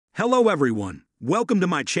Hello everyone, welcome to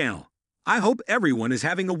my channel. I hope everyone is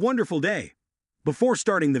having a wonderful day. Before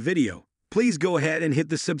starting the video, please go ahead and hit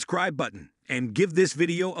the subscribe button and give this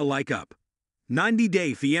video a like up.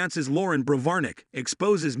 90-day fiancé's Loren Brovarnik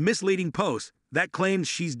exposes misleading posts that claims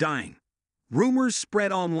she's dying. Rumors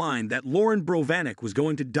spread online that Loren Brovarnik was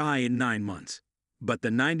going to die in 9 months. But the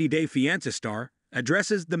 90-day fiancé star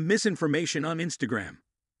addresses the misinformation on Instagram.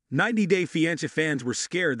 90-day fiancé fans were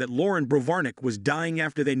scared that Loren Brovarnik was dying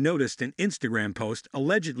after they noticed an Instagram post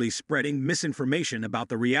allegedly spreading misinformation about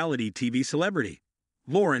the reality TV celebrity.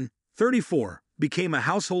 Loren, 34, became a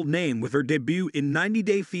household name with her debut in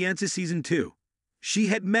 90-Day Fiancé Season 2. She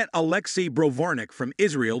had met Alexei Brovarnik from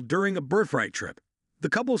Israel during a birthright trip. The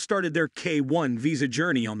couple started their K-1 visa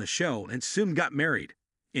journey on the show and soon got married.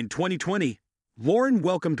 In 2020, Loren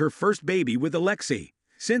welcomed her first baby with Alexei.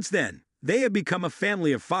 Since then, they have become a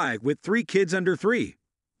family of 5 with 3 kids under 3.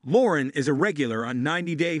 Loren is a regular on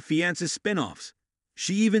 90-Day Fiancé spin-offs.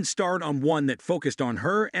 She even starred on one that focused on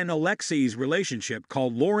her and Alexei's relationship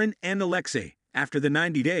called Loren and Alexei after the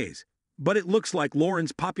 90 days. But it looks like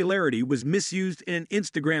Loren's popularity was misused in an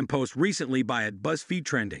Instagram post recently by a BuzzFeed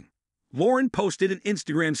trending. Loren posted an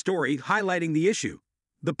Instagram story highlighting the issue.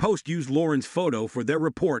 The post used Loren's photo for their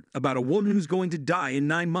report about a woman who's going to die in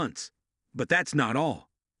 9 months. But that's not all.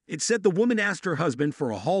 It said the woman asked her husband for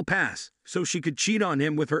a hall pass so she could cheat on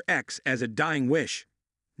him with her ex as a dying wish.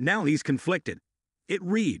 Now he's conflicted. It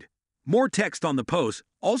read. More text on the post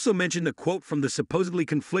also mentioned a quote from the supposedly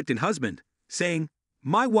conflicted husband, saying,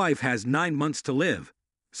 "My wife has 9 months to live,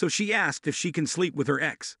 so she asked if she can sleep with her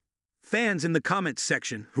ex." Fans in the comments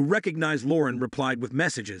section who recognized Loren replied with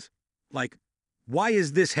messages like, "Why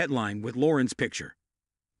is this headline with Loren's picture?"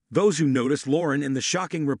 Those who noticed Loren in the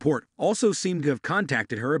shocking report also seem to have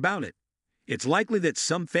contacted her about it. It's likely that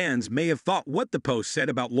some fans may have thought what the post said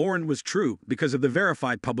about Loren was true because of the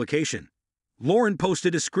verified publication. Loren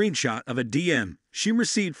posted a screenshot of a DM she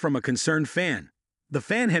received from a concerned fan. The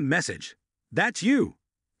fan had messaged, "That's you,"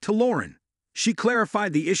 to Loren. She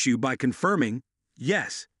clarified the issue by confirming,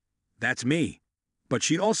 "Yes, that's me." But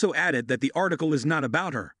she also added that the article is not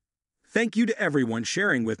about her. "Thank you to everyone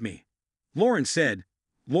sharing with me." Loren said,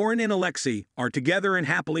 Loren and Alexei are together and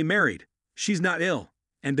happily married. She's not ill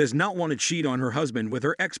and does not want to cheat on her husband with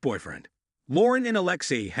her ex-boyfriend. Loren and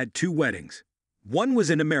Alexei had 2 weddings. One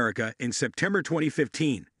was in America in September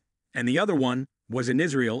 2015, and the other one was in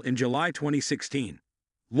Israel in July 2016.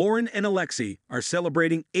 Loren and Alexei are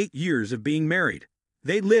celebrating 8 years of being married.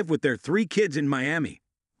 They live with their 3 kids in Miami.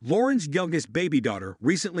 Loren's youngest baby daughter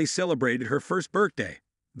recently celebrated her first birthday.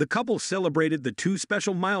 The couple celebrated the 2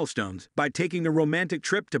 special milestones by taking a romantic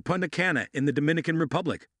trip to Punta Cana in the Dominican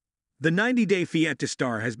Republic. The 90-Day Fiancé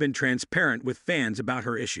star has been transparent with fans about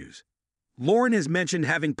her issues. Loren has mentioned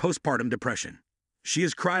having postpartum depression. She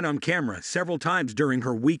has cried on camera several times during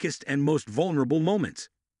her weakest and most vulnerable moments.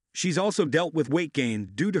 She's also dealt with weight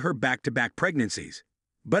gain due to her back-to-back pregnancies,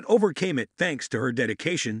 but overcame it thanks to her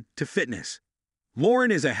dedication to fitness. Loren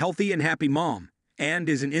is a healthy and happy mom and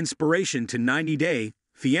is an inspiration to 90-Day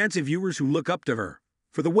Fiancé viewers who look up to her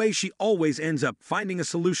for the way she always ends up finding a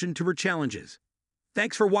solution to her challenges.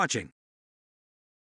 Thanks for watching.